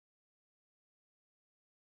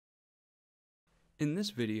In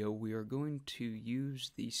this video, we are going to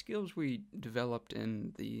use the skills we developed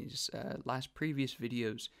in these previous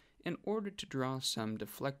videos in order to draw some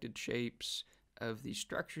deflected shapes of these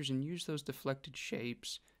structures and use those deflected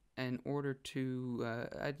shapes in order to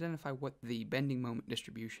identify what the bending moment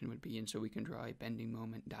distribution would be, and so we can draw a bending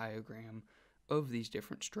moment diagram of these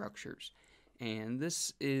different structures. And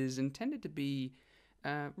this is intended to be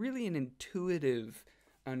really an intuitive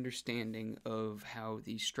understanding of how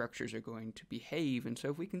these structures are going to behave. And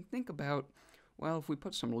so if we can think about, well, if we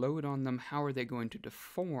put some load on them, how are they going to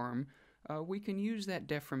deform? We can use that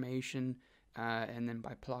deformation, and then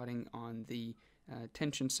by plotting on the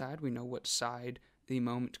tension side, we know what side the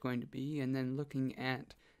moment's going to be, and then looking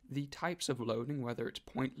at the types of loading, whether it's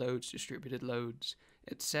point loads, distributed loads,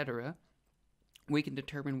 etc., we can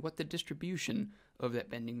determine what the distribution of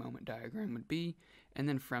that bending moment diagram would be, and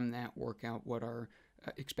then from that work out what our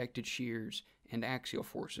expected shears and axial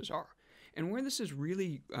forces are. And where this is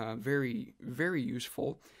really very, very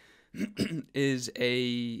useful is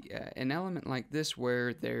an element like this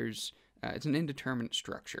where there's it's an indeterminate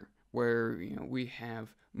structure where we have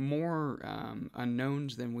more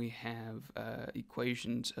unknowns than we have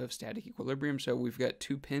equations of static equilibrium. So we've got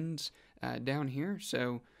two pins down here.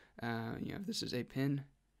 So if this is a pin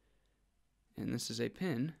and this is a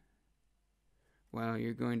pin, well,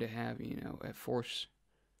 you're going to have a force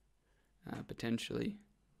potentially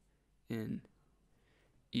in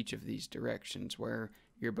each of these directions where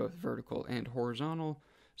you're both vertical and horizontal.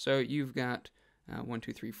 So you've got 1,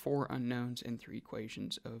 2, 3, 4 unknowns and 3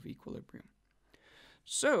 equations of equilibrium.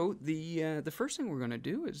 So the first thing we're going to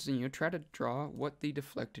do is try to draw what the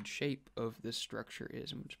deflected shape of this structure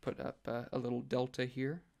is. And we'll just put up a little delta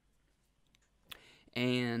here,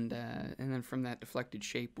 and then from that deflected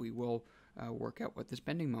shape we will work out what this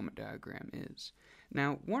bending moment diagram is.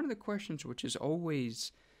 Now, one of the questions which is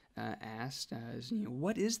always asked is,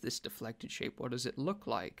 what is this deflected shape? What does it look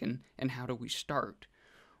like? And how do we start?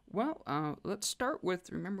 Well, let's start with,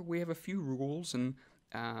 remember, we have a few rules, and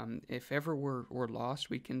if ever we're lost,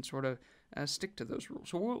 we can sort of stick to those rules.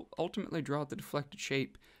 So we'll ultimately draw the deflected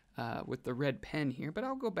shape with the red pen here, but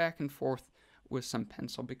I'll go back and forth with some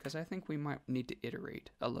pencil because I think we might need to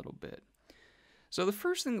iterate a little bit. So the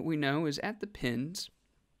first thing that we know is at the pins,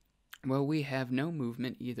 well, we have no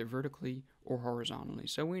movement either vertically or horizontally.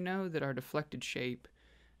 So we know that our deflected shape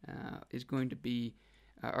is going to be,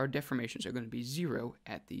 our deformations are going to be 0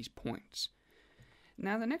 at these points.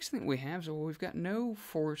 Now the next thing we have is, well, we've got no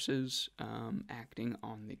forces acting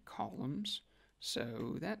on the columns.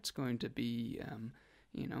 So that's going to be,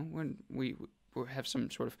 when we have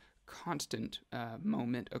some sort of constant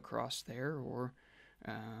moment across there, or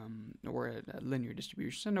a linear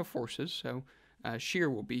distribution, so no forces, so shear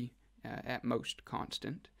will be at most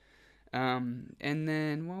constant. And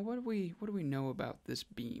then, well, what do we know about this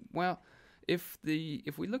beam? Well, if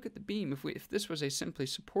we look at the beam, if this was a simply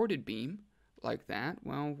supported beam like that,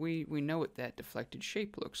 well, we know what that deflected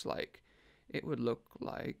shape looks like. It would look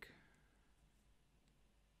like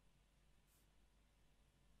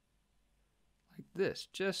this,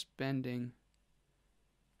 just bending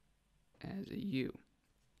as a U.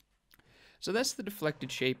 So that's the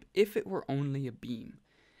deflected shape if it were only a beam.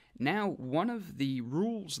 Now, one of the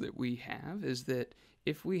rules that we have is that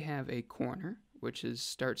if we have a corner, which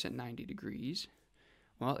starts at 90 degrees,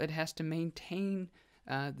 well, it has to maintain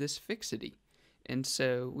this fixity. And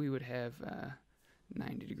so we would have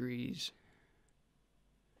 90 degrees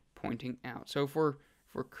pointing out. So if we're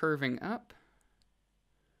curving up,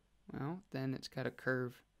 well, then it's got to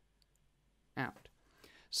curve out.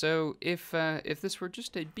 So if this were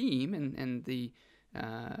just a beam and the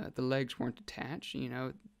legs weren't attached,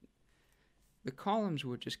 the columns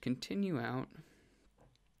would just continue out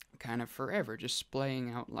kind of forever, just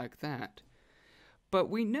splaying out like that. But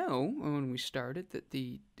we know when we started that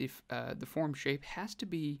the form shape has to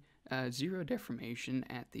be 0 deformation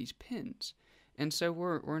at these pins, and so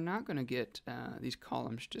we're not going to get these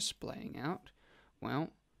columns just splaying out.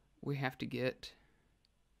 Well, we have to they'll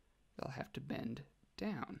have to bend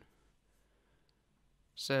down.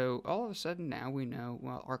 So all of a sudden now we know,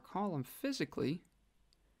 well, our column physically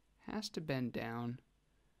has to bend down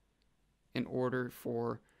in order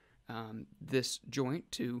for this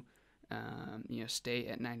joint to stay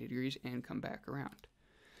at 90 degrees and come back around.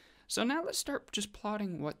 So now let's start just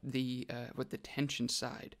plotting what the tension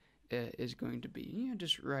side is going to be.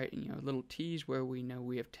 Just write little T's where we know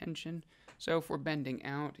we have tension. So if we're bending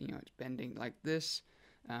out, it's bending like this.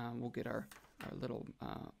 We'll get our little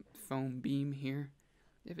foam beam here.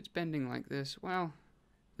 If it's bending like this, well,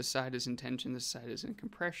 this side is in tension, this side is in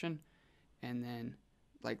compression, and then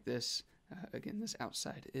like this, again, this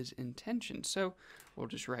outside is in tension. So we'll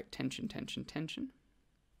just write tension, tension, tension.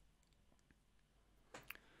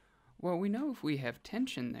 Well, we know if we have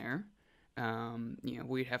tension there,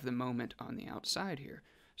 we'd have the moment on the outside here.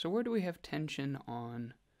 So where do we have tension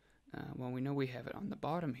on? Well, we know we have it on the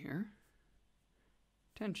bottom here.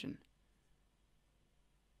 Tension.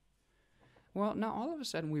 Well, now all of a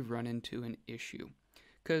sudden we've run into an issue.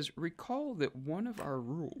 Because recall that one of our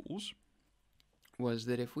rules was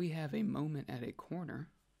that if we have a moment at a corner,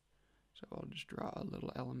 so I'll just draw a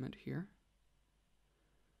little element here,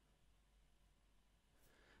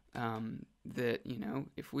 that,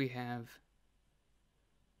 if we have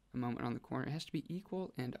a moment on the corner, it has to be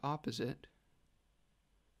equal and opposite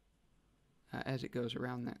as it goes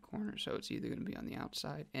around that corner. So it's either going to be on the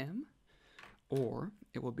outside, M, or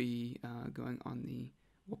it will be going on the,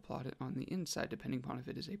 we'll plot it on the inside, depending upon if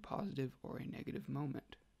it is a positive or a negative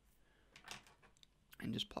moment.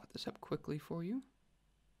 And just plot this up quickly for you.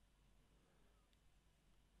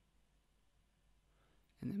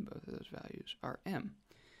 And then both of those values are M.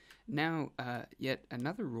 Now, yet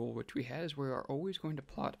another rule which we had is we are always going to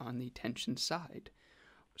plot on the tension side.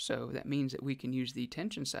 So that means that we can use the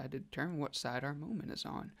tension side to determine what side our moment is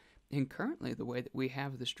on. And currently, the way that we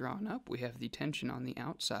have this drawn up, we have the tension on the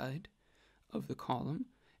outside of the column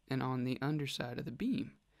and on the underside of the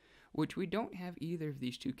beam, which we don't have either of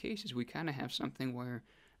these two cases. We kind of have something where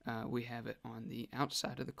we have it on the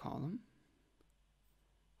outside of the column.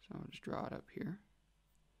 So I'll just draw it up here.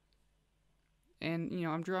 And,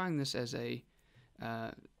 I'm drawing this as a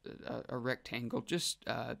rectangle just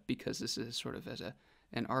because this is sort of as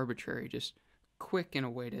an arbitrary, just quick in a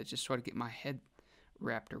way to just sort of get my head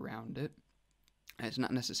wrapped around it. It's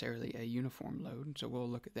not necessarily a uniform load, so we'll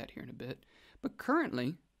look at that here in a bit. But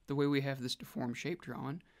currently, the way we have this deformed shape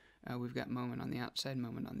drawn, we've got moment on the outside,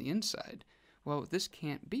 moment on the inside. Well, this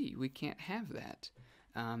can't be. We can't have that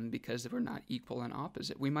because we're not equal and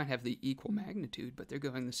opposite. We might have the equal magnitude, but they're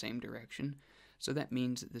going the same direction. So that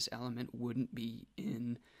means that this element wouldn't be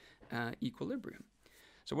in equilibrium.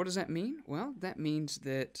 So what does that mean? Well, that means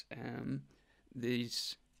that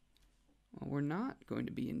we're not going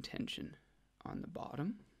to be in tension on the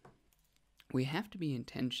bottom. We have to be in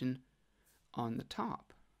tension on the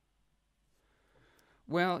top.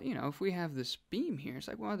 Well, if we have this beam here, it's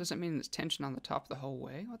like, well, does that mean it's tension on the top the whole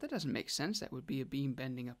way? Well, that doesn't make sense. That would be a beam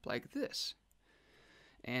bending up like this.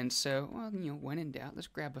 And so, well, when in doubt, let's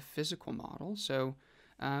grab a physical model. So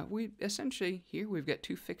we essentially, here we've got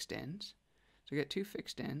two fixed ends. So we got two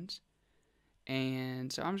fixed ends.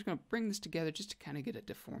 And so I'm just going to bring this together just to kind of get a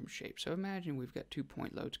deformed shape. So imagine we've got 2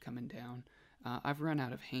 point loads coming down. I've run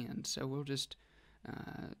out of hands, so we'll just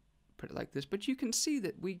put it like this. But you can see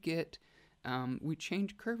that we get, we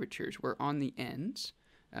change curvatures where on the ends,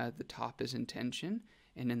 the top is in tension,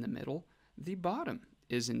 and in the middle, the bottom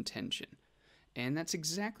is in tension. And that's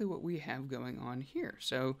exactly what we have going on here.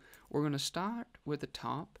 So we're going to start with the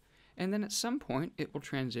top, and then at some point it will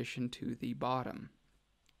transition to the bottom.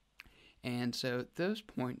 And so those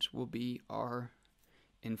points will be our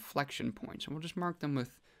inflection points. And we'll just mark them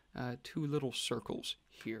with 2 little circles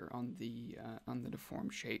here on the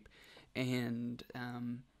deformed shape. And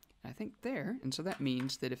I think there, and so that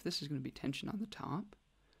means that if this is going to be tension on the top,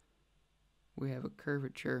 we have a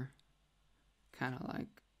curvature kind of like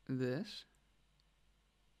this,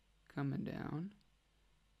 coming down,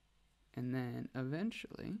 and then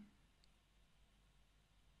eventually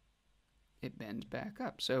it bends back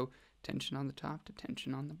up. So tension on the top to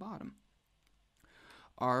tension on the bottom.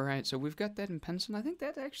 All right, so we've got that in pencil. I think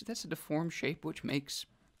that's a deformed shape, which makes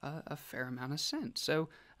a fair amount of sense. So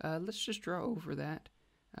let's just draw over that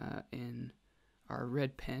in our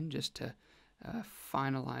red pen just to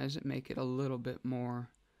finalize it, make it a little bit more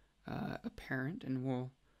apparent, and we'll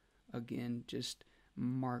again just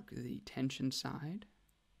mark the tension side.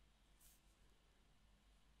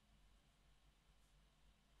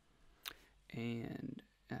 And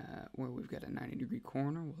where we've got a 90-degree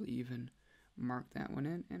corner, we'll even mark that one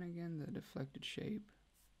in. And again, the deflected shape.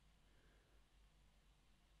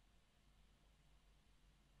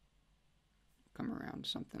 Come around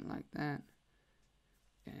something like that.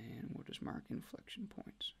 And we'll just mark inflection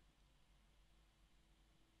points.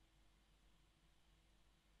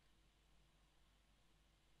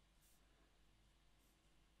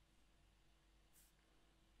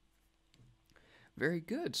 Very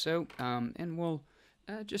good. So, and we'll,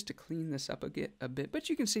 just to clean this up a bit, but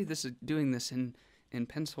you can see this is doing this in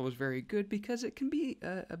pencil was very good because it can be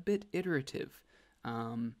a bit iterative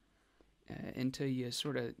until you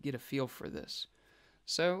sort of get a feel for this.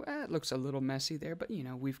 So it looks a little messy there, but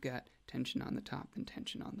we've got tension on the top and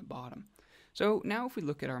tension on the bottom. So now if we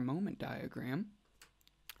look at our moment diagram,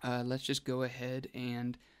 let's just go ahead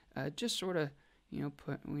and just sort of,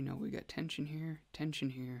 we know we got tension here,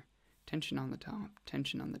 tension on the top,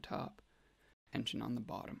 tension on the top, tension on the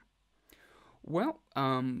bottom. Well,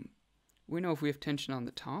 we know if we have tension on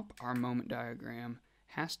the top, our moment diagram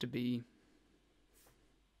has to be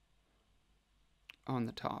on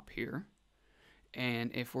the top here.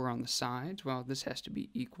 And if we're on the sides, well, this has to be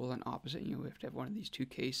equal and opposite. We have to have one of these two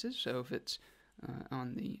cases. So if it's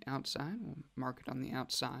on the outside, we'll mark it on the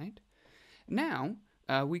outside. Now,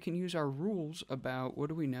 we can use our rules about what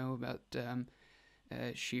do we know about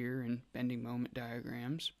shear and bending moment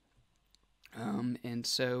diagrams. And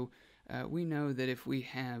so we know that if we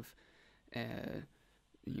have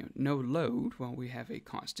no load, well, we have a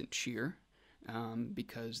constant shear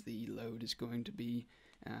because the load is going to be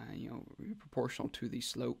proportional to the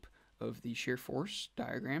slope of the shear force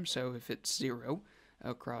diagram. So if it's 0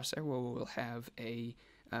 across there, well, we'll have a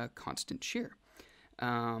constant shear,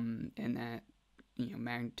 and that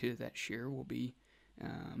magnitude of that shear will be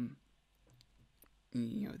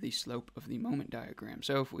the slope of the moment diagram.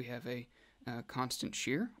 So if we have a constant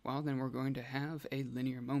shear, well, then we're going to have a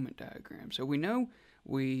linear moment diagram. So we know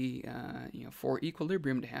for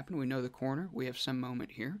equilibrium to happen, we know the corner, we have some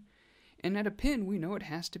moment here. And at a pin, we know it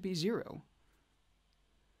has to be 0.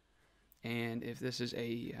 And if this is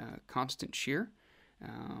a constant shear,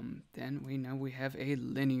 then we know we have a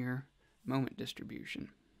linear moment distribution.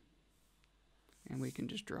 And we can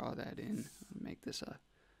just draw that in, make this a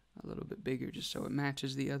little bit bigger just so it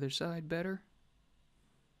matches the other side better.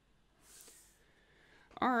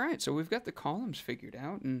 All right, so we've got the columns figured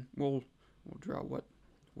out, and we'll draw what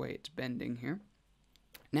way it's bending here.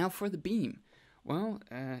 Now for the beam. Well,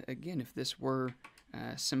 again, if this were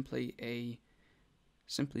simply a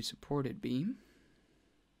supported beam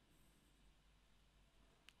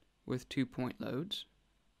with 2-point loads,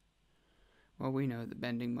 well, we know the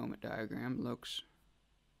bending moment diagram looks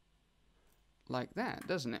like that,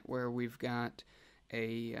 doesn't it? Where we've got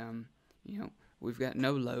we've got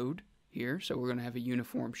no load here, so we're going to have a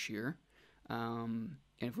uniform shear. And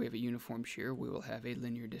if we have a uniform shear, we will have a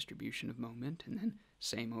linear distribution of moment, and then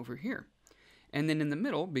same over here. And then in the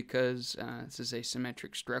middle, because this is a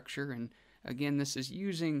symmetric structure, and again, this is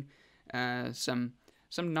using some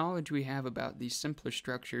knowledge we have about these simpler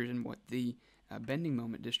structures and what the bending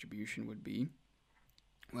moment distribution would be.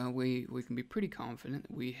 Well, we can be pretty confident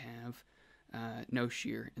that we have no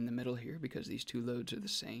shear in the middle here because these two loads are the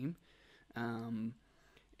same.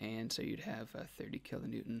 And so you'd have 30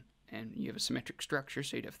 kilonewton, and you have a symmetric structure,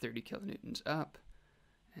 so you'd have 30 kilonewtons up,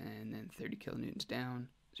 and then 30 kilonewtons down,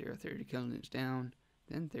 30 kilonewtons down,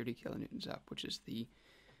 then 30 kilonewtons up, which is the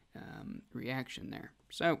reaction there.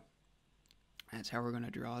 So that's how we're going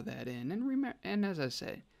to draw that in. And as I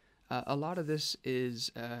say, a lot of this is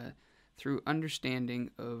through understanding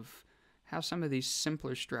of how some of these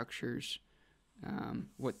simpler structures,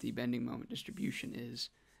 what the bending moment distribution is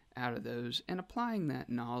out of those, and applying that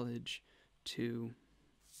knowledge to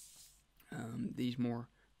these more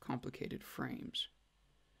complicated frames.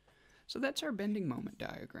 So that's our bending moment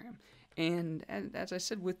diagram. And as I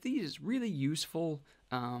said, with these, it's really useful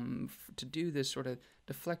to do this sort of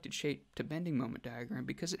deflected shape to bending moment diagram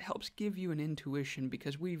because it helps give you an intuition,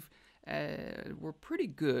 because we're pretty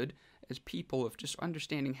good as people of just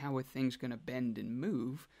understanding how a thing's going to bend and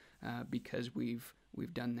move because we've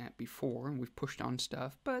done that before and we've pushed on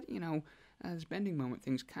stuff. But, this bending moment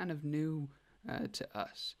thing's kind of new to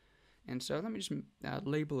us. And so let me just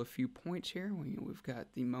label a few points here. We've got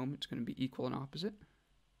the moment's going to be equal and opposite.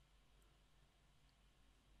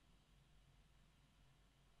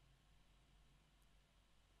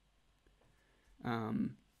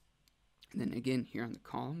 And then again, here on the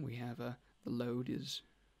column, we have the load is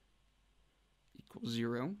equals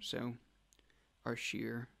 0, so our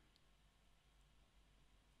shear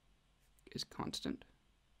is constant.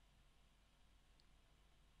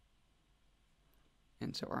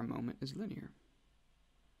 And so our moment is linear.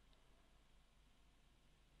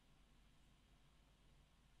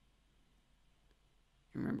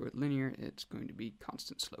 Remember, with linear, it's going to be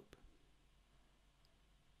constant slope.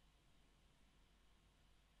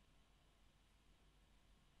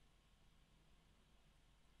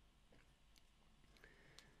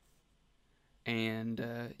 And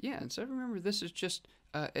and so remember, this is just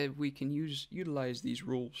we can utilize these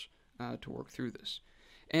rules to work through this.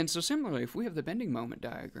 And so similarly, if we have the bending moment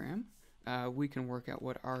diagram, we can work out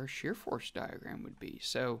what our shear force diagram would be.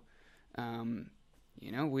 So,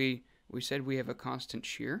 we said we have a constant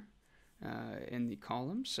shear in the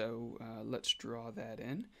column, so let's draw that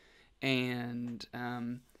in. And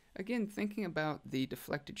again, thinking about the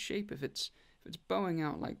deflected shape, if it's bowing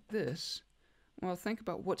out like this, well, think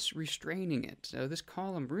about what's restraining it. So this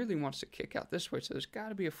column really wants to kick out this way, so there's got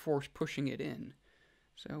to be a force pushing it in.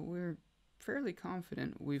 So we're fairly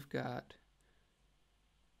confident we've got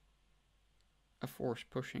a force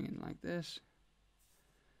pushing in like this,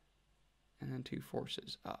 and then two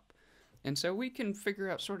forces up. And so we can figure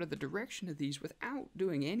out sort of the direction of these without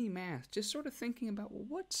doing any math, just sort of thinking about, well,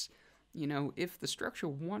 what's, you know, if the structure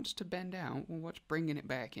wants to bend out, well, what's bringing it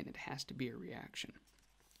back in? It has to be a reaction.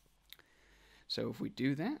 So if we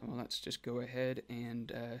do that, well, let's just go ahead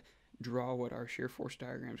and draw what our shear force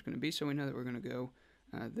diagram is going to be. So we know that we're going to go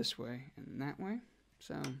this way and that way.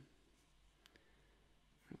 So I'll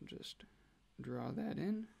just draw that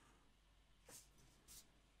in.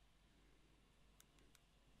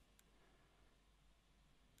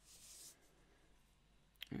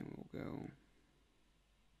 And we'll go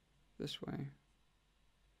this way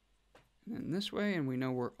and then this way, and we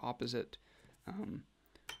know we're opposite on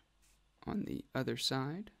the other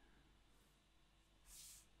side.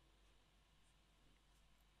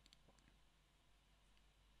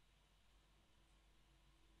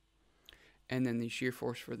 And then the shear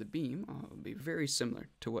force for the beam will be very similar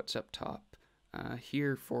to what's up top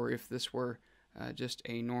here. For if this were just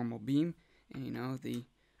a normal beam, and you know,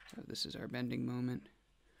 so this is our bending moment,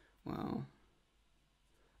 well,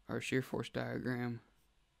 our shear force diagram,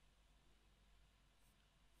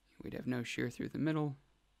 we'd have no shear through the middle.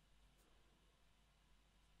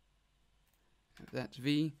 That's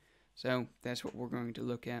V, so that's what we're going to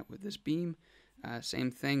look at with this beam.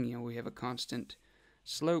 Same thing, you know, we have a constant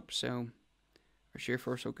slope, so our shear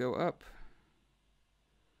force will go up,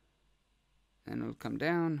 and it'll come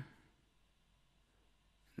down,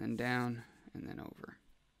 and then down, and then over.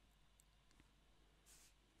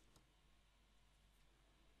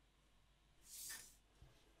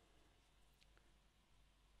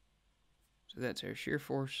 So that's our shear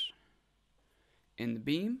force in the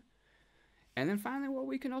beam. And then finally, well,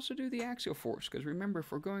 we can also do the axial force, because remember,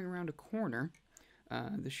 if we're going around a corner,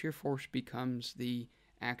 the shear force becomes the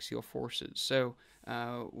axial forces. So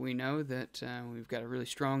we know that we've got a really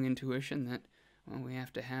strong intuition that, well, we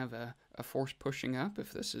have to have a force pushing up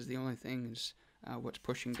if this is the only thing is what's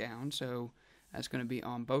pushing down. So that's going to be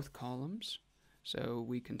on both columns. So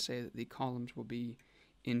we can say that the columns will be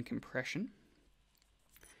in compression.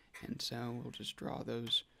 And so we'll just draw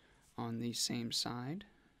those on the same side.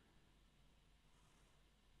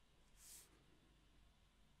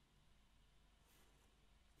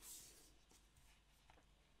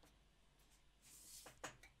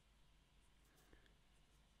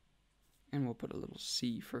 And we'll put a little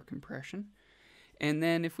C for compression. And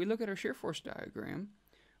then if we look at our shear force diagram,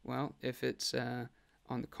 well, if it's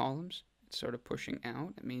on the columns, it's sort of pushing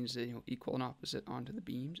out. It means that, you know, equal and opposite onto the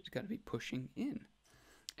beams, it's got to be pushing in.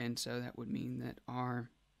 And so that would mean that our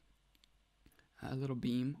little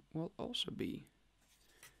beam will also be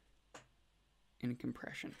in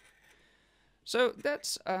compression. So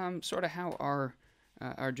that's sort of how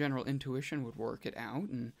our general intuition would work it out.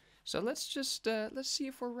 And so let's just let's see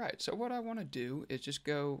if we're right. So what I want to do is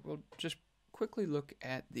we'll just quickly look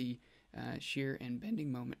at the shear and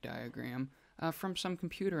bending moment diagram from some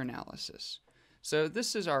computer analysis. So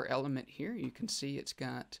this is our element here. You can see it's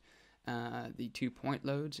got the 2 point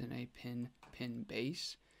loads and a pin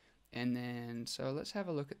base. And then, so let's have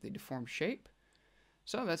a look at the deformed shape.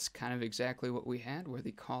 So that's kind of exactly what we had, where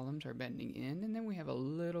the columns are bending in, and then we have a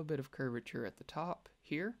little bit of curvature at the top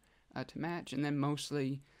here to match, and then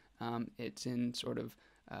mostly it's in sort of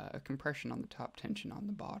a compression on the top, tension on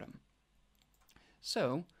the bottom.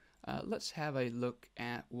 So let's have a look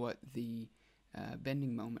at what the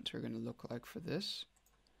bending moments are going to look like for this.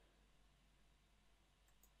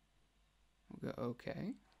 We'll go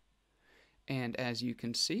OK. And as you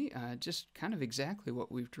can see, just kind of exactly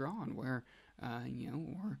what we've drawn, where you know,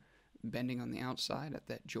 we're bending on the outside at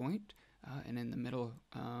that joint, and in the middle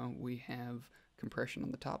we have compression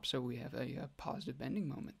on the top, so we have a positive bending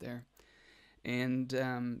moment there. And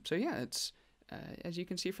so yeah, it's as you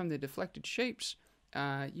can see from the deflected shapes,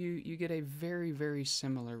 you get a very, very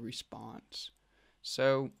similar response.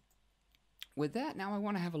 So with that, now I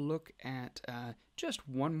want to have a look at just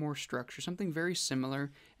one more structure, something very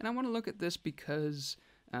similar, and I want to look at this because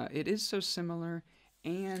it is so similar,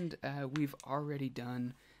 and we've already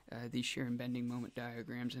done the shear and bending moment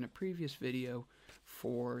diagrams in a previous video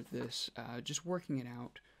for this, just working it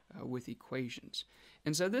out with equations.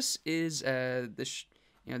 And so this is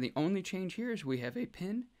you know, the only change here is we have a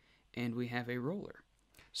pin and we have a roller.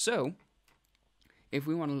 So if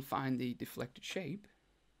we want to find the deflected shape,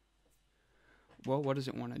 well, what does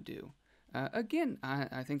it want to do? Again,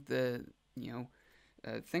 I think the,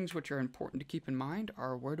 things which are important to keep in mind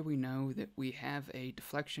are, where do we know that we have a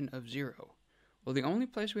deflection of 0? Well, the only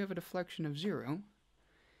place we have a deflection of 0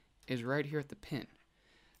 is right here at the pin.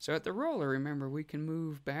 So at the roller, remember, we can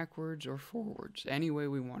move backwards or forwards, any way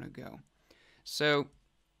we want to go. So,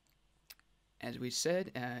 as we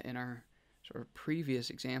said in our sort of previous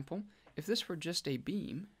example, if this were just a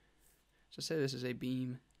beam, so say this is a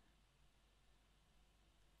beam,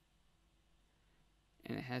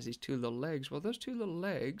 and it has these two little legs, well, those two little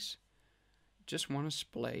legs just want to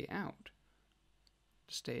splay out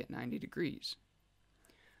to stay at 90 degrees.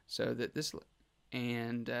 So that this,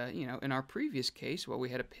 and in our previous case, well, we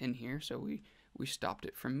had a pin here, so we stopped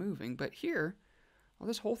it from moving. But here, well,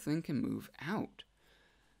 this whole thing can move out.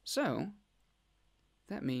 So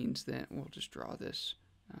that means that we'll just draw this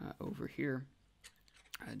over here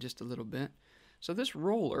just a little bit. So this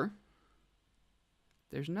roller,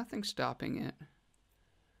 there's nothing stopping it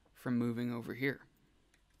from moving over here.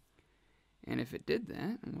 And if it did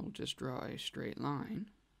that, and we'll just draw a straight line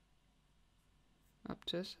up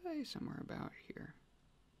to, say, somewhere about here.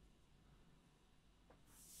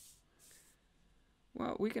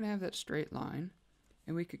 Well, we can have that straight line,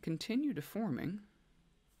 and we could continue deforming,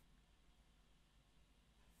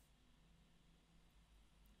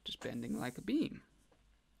 just bending like a beam.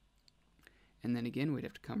 And then again, we'd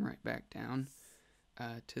have to come right back down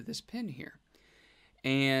to this pin here.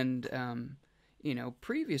 And,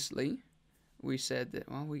 previously we said that,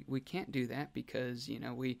 well, we can't do that because,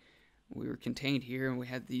 we were contained here and we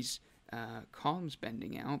had these columns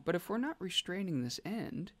bending out. But if we're not restraining this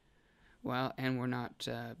end, well, and we're not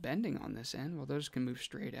bending on this end, well, those can move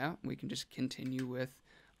straight out. And we can just continue with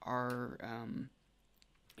our,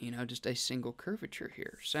 just a single curvature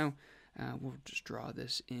here. So we'll just draw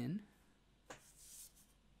this in.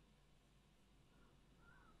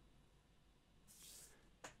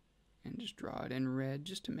 And just draw it in red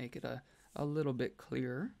just to make it a little bit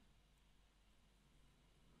clearer.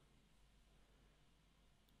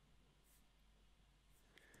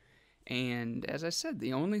 And as I said,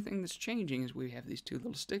 the only thing that's changing is we have these two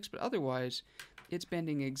little sticks, but otherwise it's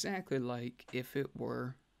bending exactly like if it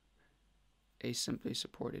were a simply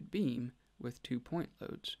supported beam with 2 point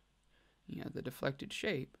loads. The deflected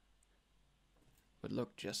shape would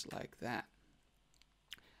look just like that.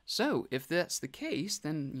 So, if that's the case,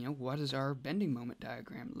 then, what does our bending moment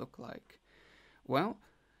diagram look like? Well,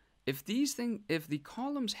 if the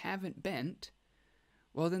columns haven't bent,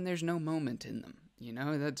 well, then there's no moment in them.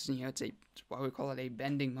 That's why we call it a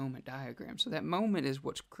bending moment diagram. So that moment is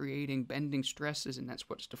what's creating bending stresses, and that's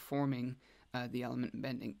what's deforming the element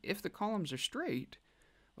bending. If the columns are straight,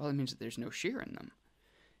 well, it means that there's no shear in them.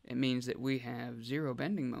 It means that we have 0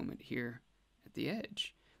 bending moment here at the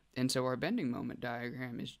edge. And so our bending moment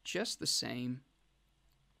diagram is just the same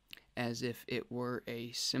as if it were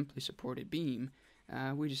a simply supported beam.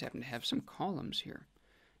 We just happen to have some columns here.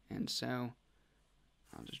 And so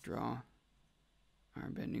I'll just draw our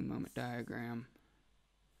bending moment diagram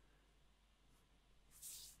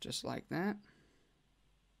just like that.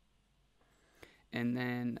 And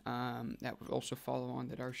then that would also follow on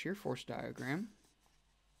that our shear force diagram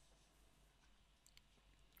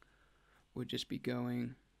would just be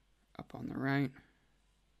going up on the right,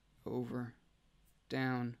 over,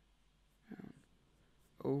 down,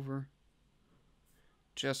 over,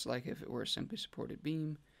 just like if it were a simply supported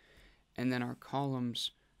beam. And then our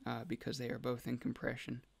columns, because they are both in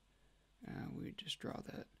compression, we just draw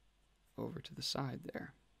that over to the side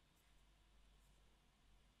there.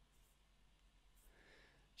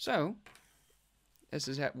 So, this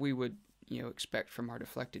is what we would expect from our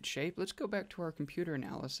deflected shape. Let's go back to our computer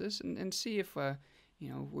analysis and see if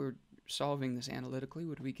we're solving this analytically,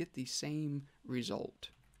 would we get the same result?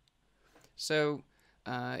 So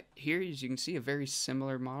here, as you can see, a very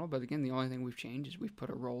similar model, but again, the only thing we've changed is we've put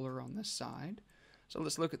a roller on this side. So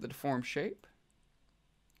let's look at the deformed shape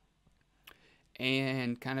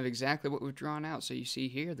and kind of exactly what we've drawn out. So you see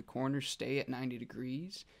here, the corners stay at 90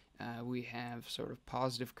 degrees. We have sort of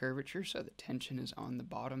positive curvature, so the tension is on the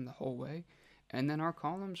bottom the whole way. And then our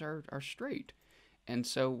columns are straight. And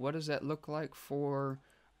so what does that look like for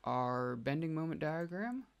our bending moment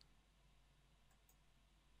diagram?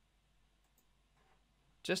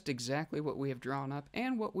 Just exactly what we have drawn up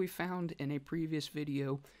and what we found in a previous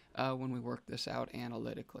video when we worked this out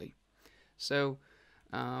analytically. So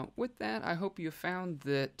with that, I hope you found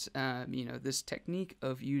that this technique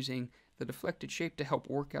of using the deflected shape to help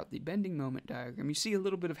work out the bending moment diagram, you see a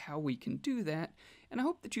little bit of how we can do that, and I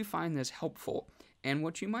hope that you find this helpful. And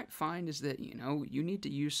what you might find is that you need to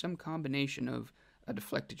use some combination of a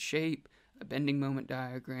deflected shape, a bending moment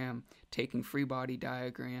diagram, taking free body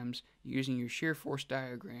diagrams, using your shear force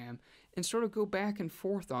diagram, and sort of go back and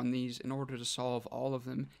forth on these in order to solve all of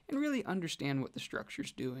them and really understand what the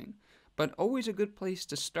structure's doing. But always a good place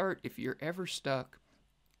to start if you're ever stuck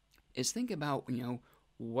is think about,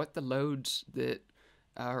 what the loads that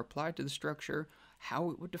are applied to the structure,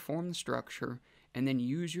 how it would deform the structure, and then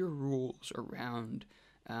use your rules around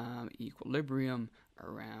equilibrium,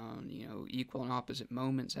 around, equal and opposite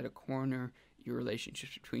moments at a corner, your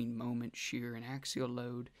relationships between moment, shear, and axial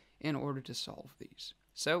load in order to solve these.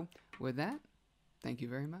 So, with that, thank you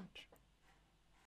very much.